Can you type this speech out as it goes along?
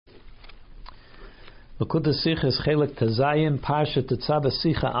Lakuta Sikha is Chelek Tazayim, Parsha Tetzava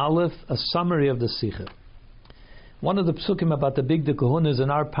Sikha Aleph, a summary of the Sikha. One of the psukim about the big kahuna is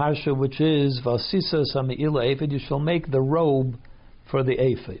in our Parsha, which is Vasisa Sami'ila Ephid, you shall make the robe for the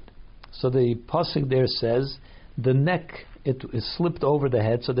Ephid. So the pasuk there says, the neck, it is slipped over the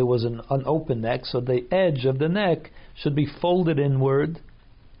head, so there was an open neck, so the edge of the neck should be folded inward,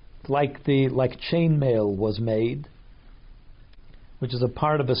 like chainmail was made, which is a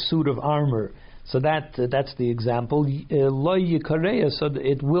part of a suit of armor. So that's the example. Lo yikareya, so that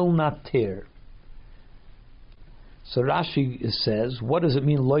it will not tear. So Rashi says, what does it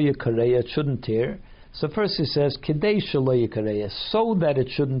mean lo yikareya? It shouldn't tear. So first he says kedei lo yikareya, so that it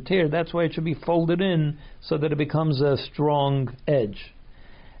shouldn't tear. That's why it should be folded in, so that it becomes a strong edge.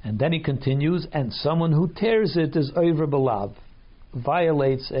 And then he continues, and someone who tears it is over belav,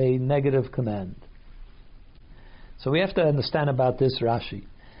 violates a negative command. So we have to understand about this Rashi.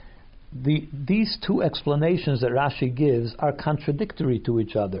 These two explanations that Rashi gives are contradictory to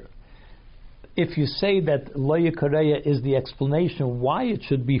each other. If you say that lo yikareya is the explanation why it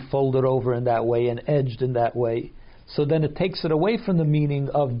should be folded over in that way and edged in that way, so then it takes it away from the meaning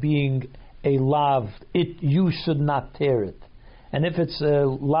of being a lav, you should not tear it. And if it's a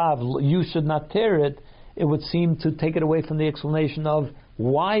lav, you should not tear it, it would seem to take it away from the explanation of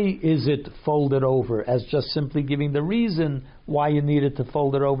why is it folded over, as just simply giving the reason why you needed to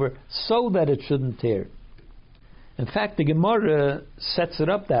fold it over, so that it shouldn't tear. In fact, the Gemara sets it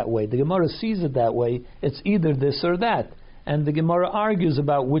up that way. The Gemara sees it that way. It's either this or that. And the Gemara argues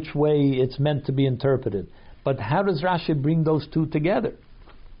about which way it's meant to be interpreted. But how does Rashi bring those two together?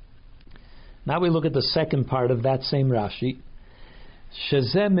 Now we look at the second part of that same Rashi.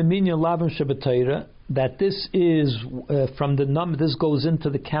 Shezeh miminya lavim shebeteira, that this is from the number. This goes into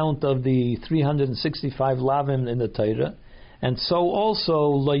the count of the 365 lavim in the Torah, and so also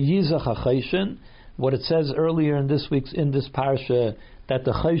lo yizach hachoshen. What it says earlier in this parsha, that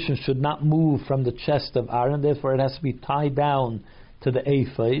the choshen should not move from the chest of Aaron. Therefore, it has to be tied down to the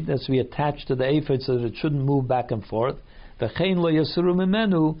ephod. It has to be attached to the ephod so that it shouldn't move back and forth. V'chein lo yasuru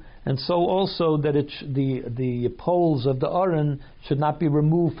mimenu. And so also that the poles of the Aron should not be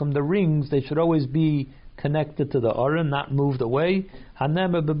removed from the rings. They should always be connected to the Aron, not moved away.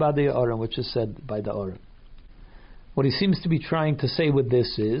 Hanema b'badei Aron, which is said by the Aron. What he seems to be trying to say with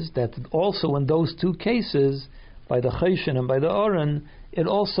this is that also in those two cases, by the Choshen and by the Aron, it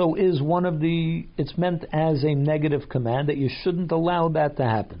also is it's meant as a negative command that you shouldn't allow that to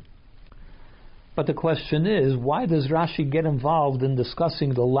happen. But the question is, why does Rashi get involved in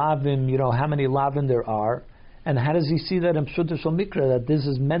discussing the lavim, how many lavim there are, and how does he see that in Pshuta Shel Mikra, that this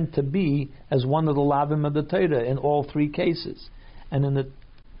is meant to be as one of the lavim of the Torah in all three cases? And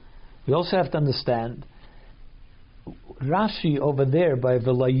we also have to understand, Rashi over there by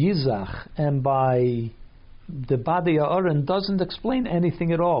V'lo Yizach and by the Badei Aaron doesn't explain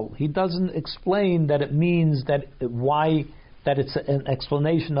anything at all. He doesn't explain that it means that it's an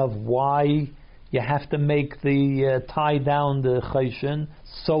explanation of why you have to make the tie down the choshen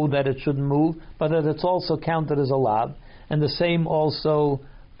so that it shouldn't move, but that it's also counted as a lav. And the same also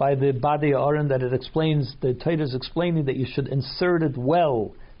by the Badei Aaron, that it explains, the Torah is explaining that you should insert it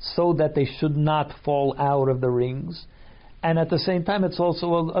well so that they should not fall out of the rings. And at the same time, it's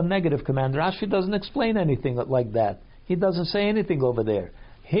also a negative command. Rashi doesn't explain anything like that. He doesn't say anything over there.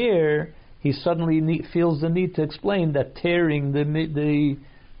 Here, he suddenly feels the need to explain that tearing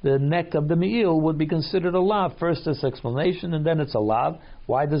the neck of the me'il would be considered a lav. First this explanation, and then it's a lav.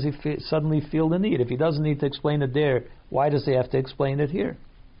 Why does he suddenly feel the need? If he doesn't need to explain it there, why does he have to explain it here?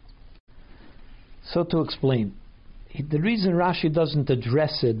 So to explain, the reason Rashi doesn't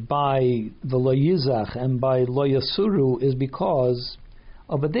address it by the lo yizach and by lo yasuru is because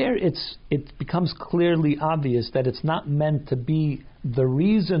over there it becomes clearly obvious that it's not meant to be the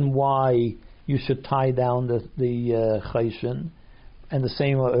reason why you should tie down the choshen, and the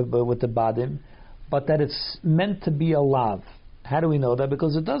same with the badim, but that it's meant to be a lav. How do we know that?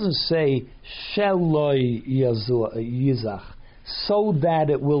 Because it doesn't say sheloi yizach, so that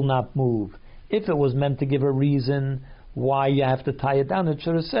it will not move. If it was meant to give a reason why you have to tie it down, it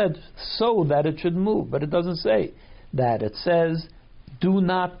should have said so that it should move. But it doesn't say that. It says do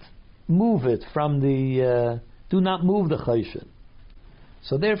not move it from do not move the choshen.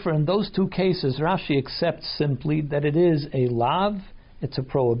 So therefore, in those two cases, Rashi accepts simply that it is a lav. It's a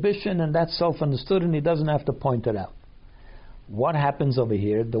prohibition, and that's self-understood, and he doesn't have to point it out. What happens over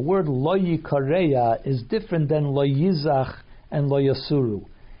here? The word lo yikareya is different than lo yizach and lo yasuru.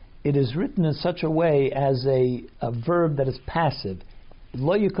 It is written in such a way as a verb that is passive.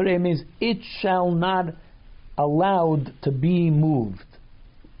 Lo yikareya means it shall not allowed to be moved.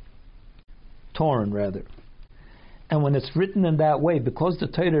 torn rather. And when it's written in that way, because the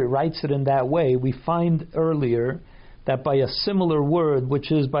Torah writes it in that way, we find earlier that by a similar word,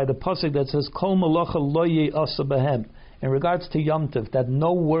 which is by the pasuk that says Kol Malacha Lo Ye'asa Behem, in regards to Yom Tov, that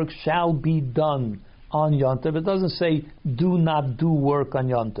no work shall be done on Yom Tov. It doesn't say do not do work on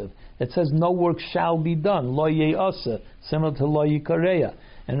Yom Tov. It says no work shall be done, Lo Ye'asa, similar to Lo Yikareya.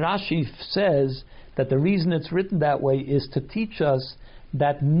 And Rashi says that the reason it's written that way is to teach us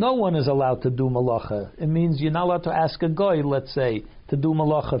that no one is allowed to do malacha. It means you're not allowed to ask a goy, let's say, to do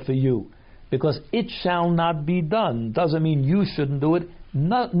malacha for you, because it shall not be done. Doesn't mean you shouldn't do it.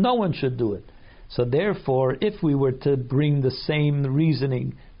 No one should do it. So therefore, if we were to bring the same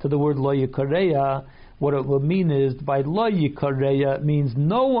reasoning to the word lo yikareya, what it would mean is by lo yikareya it means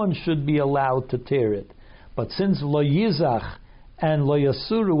no one should be allowed to tear it. But since lo yizach and lo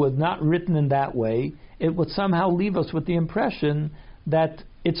yasuru was not written in that way, it would somehow leave us with the impression that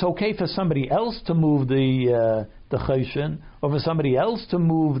it's okay for somebody else to move the choshen, or for somebody else to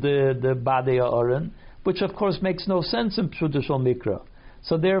move the badei ha'aron, which of course makes no sense in traditional mikra.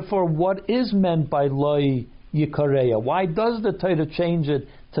 So therefore, what is meant by loy yikareya? Why does the Torah change it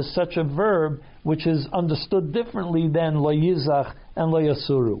to such a verb which is understood differently than lo yizach and lo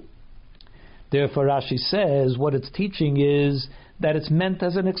yasuru? Therefore, Rashi says what it's teaching is that it's meant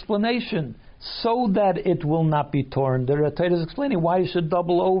as an explanation, so that it will not be torn. The Torah is explaining why you should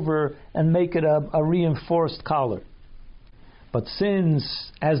double over and make it a reinforced collar. But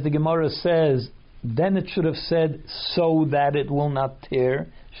since, as the Gemara says, then it should have said, so that it will not tear,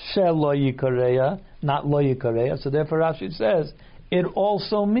 shel lo yikareya, not lo yikareya. So therefore Rashi says, it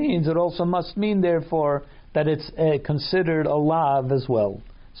also must mean, therefore, that it's considered a lav as well.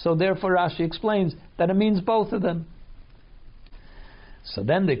 So therefore Rashi explains that it means both of them. So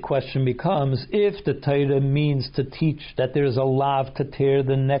then the question becomes, if the Torah means to teach that there is a lav to tear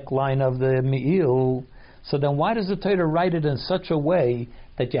the neckline of the me'il, so then why does the Torah write it in such a way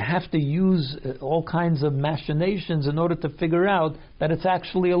that you have to use all kinds of machinations in order to figure out that it's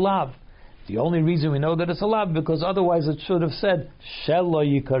actually a lav? The only reason we know that it's a lav because otherwise it should have said shel lo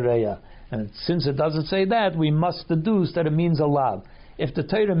yikareya. And since it doesn't say that, we must deduce that it means a lav. If the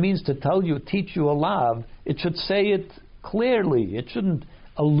Torah means to teach you a lav, it should say it clearly. It shouldn't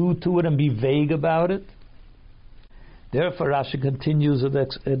allude to it and be vague about it. Therefore, Rashi continues with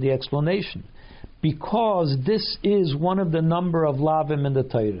the explanation. Because this is one of the number of lavim in the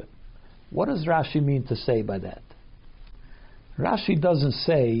Torah. What does Rashi mean to say by that? Rashi doesn't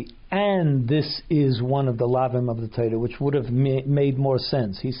say, and this is one of the lavim of the Torah, which would have made more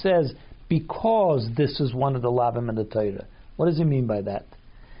sense. He says, because this is one of the lavim in the Torah. What does he mean by that?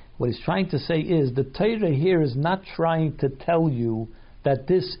 What he's trying to say is, the Torah here is not trying to tell you that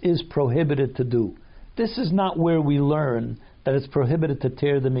this is prohibited to do. This is not where we learn that it's prohibited to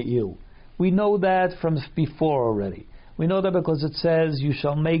tear the me'il. We know that from before already. We know that because it says, you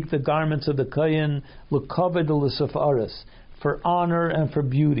shall make the garments of the kohen l'kavod u'lesafaris, for honor and for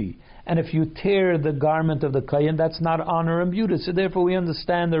beauty. And if you tear the garment of the kohen, that's not honor and beauty. So therefore we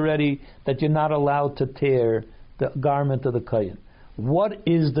understand already that you're not allowed to tear the garment of the kohen. What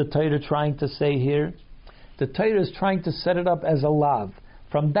is the Torah trying to say here? The Torah is trying to set it up as a lav.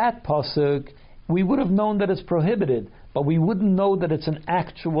 From that pasuk, we would have known that it's prohibited, but we wouldn't know that it's an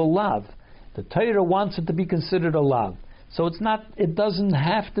actual lav. The Torah wants it to be considered a lav. So it doesn't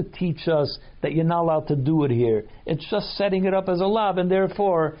have to teach us that you're not allowed to do it here. It's just setting it up as a lav, and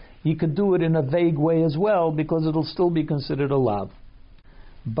therefore you could do it in a vague way as well, because it'll still be considered a lav.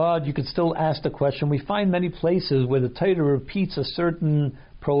 But you could still ask the question. We find many places where the Torah repeats a certain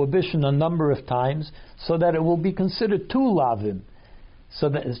prohibition a number of times, so that it will be considered two lavim.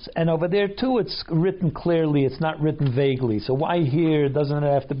 And over there too, it's written clearly. It's not written vaguely. So why here doesn't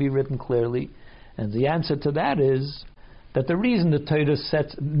it have to be written clearly? And the answer to that is that the reason the Torah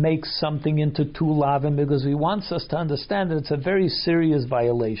makes something into two lavim because he wants us to understand that it's a very serious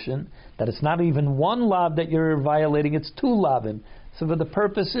violation. That it's not even one lav that you're violating; it's two lavim. So the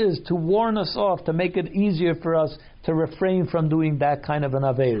purpose is to warn us off, to make it easier for us to refrain from doing that kind of an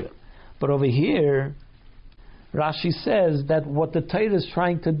aveira. But over here, Rashi says that what the Torah is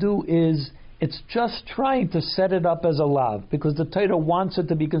trying to do is, it's just trying to set it up as a lav, because the Torah wants it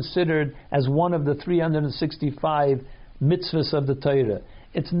to be considered as one of the 365 mitzvahs of the Torah.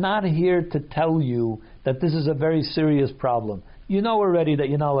 It's not here to tell you that this is a very serious problem. You know already that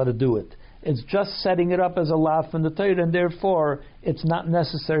you're not allowed to do it. It's just setting it up as a lav from the Torah, and therefore it's not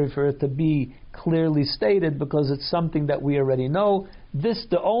necessary for it to be clearly stated because it's something that we already know.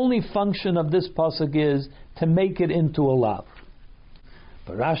 The only function of this pasuk is to make it into a lav.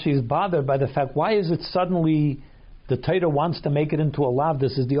 But Rashi is bothered by the fact, why is it suddenly the Torah wants to make it into a lav.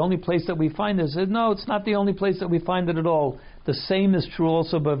 This is the only place that we find it. It says, no, it's not the only place that we find it at all. The same is true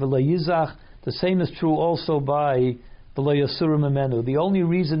also by V'lo Yizach. The same is true also by V'lo Yasuru Memenu. The only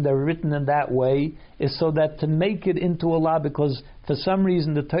reason they're written in that way is so that to make it into a lav, because for some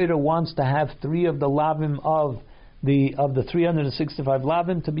reason the Torah wants to have 3 of the lavim of the 365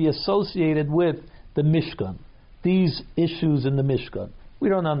 lavim to be associated with the Mishkan. These issues in the Mishkan. We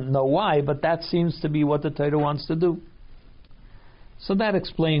don't know why, but that seems to be what the Torah wants to do. So that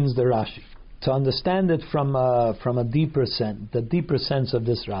explains the Rashi. To understand it from a deeper sense, the deeper sense of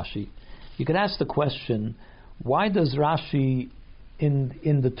this Rashi, you could ask the question: why does Rashi,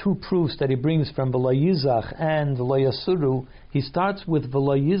 in the 2 proofs that he brings from V'lo Yizach and V'lo Yasuru, he starts with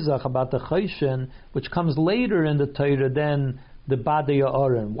V'lo Yizach about the Choshen, which comes later in the Torah than the Badei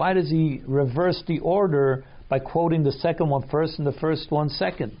Aaron? Why does he reverse the order by quoting the second one first and the first one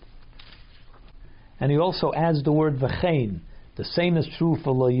second? And he also adds the word V'chein. The same is true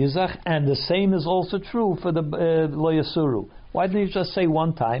for Lo Yizach, and the same is also true for the Lo Yasuru. Why didn't he just say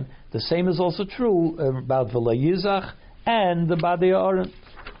one time? The same is also true about the Lo Yizach and the Badei Aaron.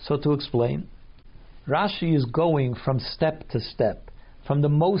 So to explain, Rashi is going from step to step, from the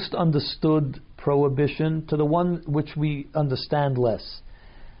most understood prohibition to the one which we understand less.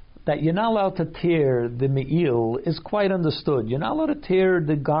 That you're not allowed to tear the me'il is quite understood. You're not allowed to tear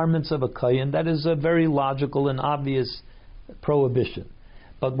the garments of a kohen. That is a very logical and obvious prohibition.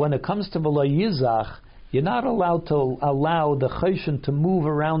 But when it comes to V'lo Yizach, you're not allowed to allow the choshen to move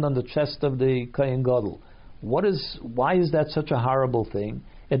around on the chest of the kohen gadol. Why is that such a horrible thing?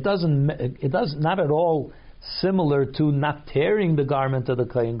 It does not at all similar to not tearing the garment of the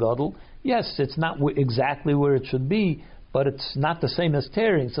kohen gadol. Yes, it's not exactly where it should be, but it's not the same as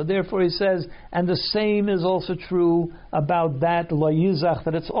tearing. So therefore he says, and the same is also true about that Lo Yizach,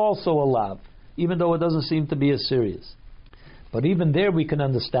 that it's also a lav, even though it doesn't seem to be as serious. But even there we can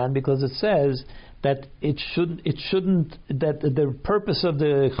understand, because it says that it shouldn't, that the purpose of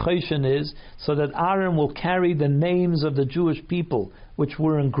the choshen is so that Aaron will carry the names of the Jewish people which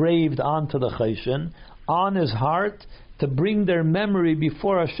were engraved onto the choshen on his heart, to bring their memory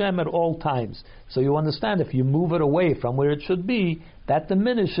before Hashem at all times. So you understand, if you move it away from where it should be, that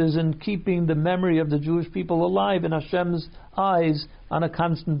diminishes in keeping the memory of the Jewish people alive in Hashem's eyes on a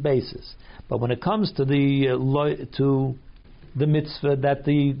constant basis. But when it comes to the mitzvah that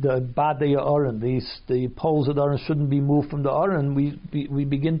the Badei Aaron, the poles of the Aaron shouldn't be moved from the Aaron, we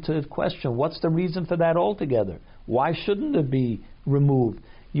begin to question, what's the reason for that altogether? Why shouldn't it be removed?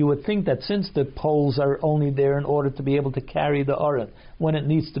 You would think that since the poles are only there in order to be able to carry the Aron, when it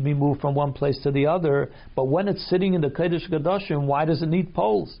needs to be moved from one place to the other, but when it's sitting in the Kodesh Kodashim, why does it need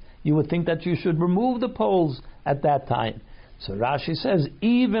poles? You would think that you should remove the poles at that time. So Rashi says,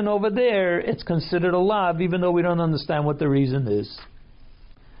 even over there, it's considered a lav, even though we don't understand what the reason is.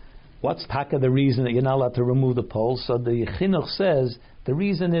 What's taka the reason that you're not allowed to remove the poles? So the Chinuch says, the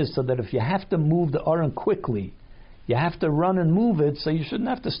reason is so that if you have to move the Aron quickly, you have to run and move it, so you shouldn't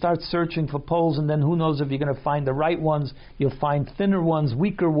have to start searching for poles, and then who knows if you're going to find the right ones. You'll find thinner ones,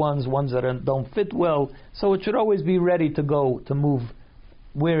 weaker ones that don't fit well. So it should always be ready to go, to move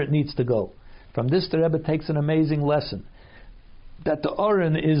where it needs to go. From this, the Rebbe takes an amazing lesson. That the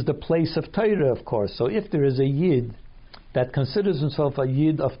Aron is the place of Torah, of course. So if there is a Yid that considers himself a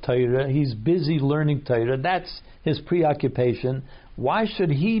Yid of Torah, he's busy learning Torah, that's his preoccupation. Why should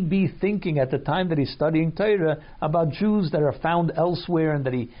he be thinking at the time that he's studying Torah about Jews that are found elsewhere and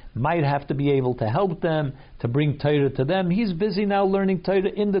that he might have to be able to help them, to bring Torah to them? He's busy now learning Torah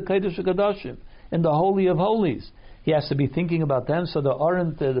in the Kodesh HaKodashim, in the Holy of Holies. He has to be thinking about them. So the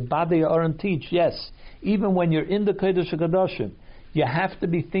Badei Aaron teach, yes, even when you're in the Kodesh HaKodashim, you have to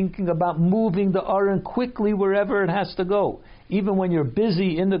be thinking about moving the Aron quickly wherever it has to go. Even when you're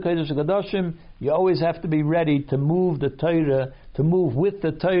busy in the Kodesh HaKodashim, you always have to be ready to move the Torah, to move with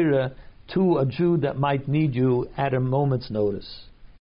the Torah to a Jew that might need you at a moment's notice.